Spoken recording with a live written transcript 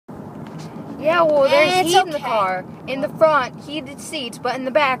Yeah, well, there's It's heat in the okay. car. In the front, heated seats, but in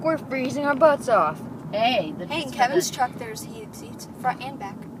the back, we're freezing our butts off. Hey, Hey, in Kevin's truck, there's heated seats, front and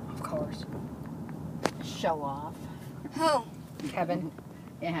back. Of course. show off. Who? Kevin.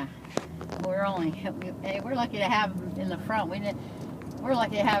 Yeah, we're lucky to have them in the front. We're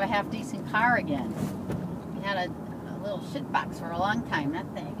lucky to have a half decent car again. We had a little shit box for a long time,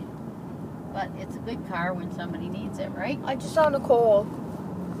 that thing. But it's a good car when somebody needs it, right? I just saw Nicole.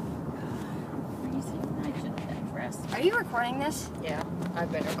 Freezing. I should have rest. Are you recording this? Yeah,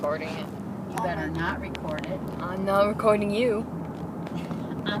 I've been recording it. You better not record it. I'm not recording you.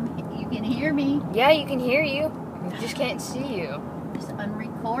 You can hear me. Yeah, you can hear you. I just can't see you. Just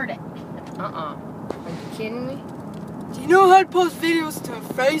unrecord it. Are you kidding me? Do you know how to post videos to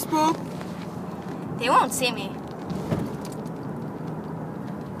Facebook? They won't see me.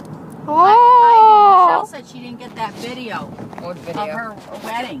 Ivy, Michelle said she didn't get that video What of video? her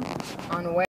wedding. On where?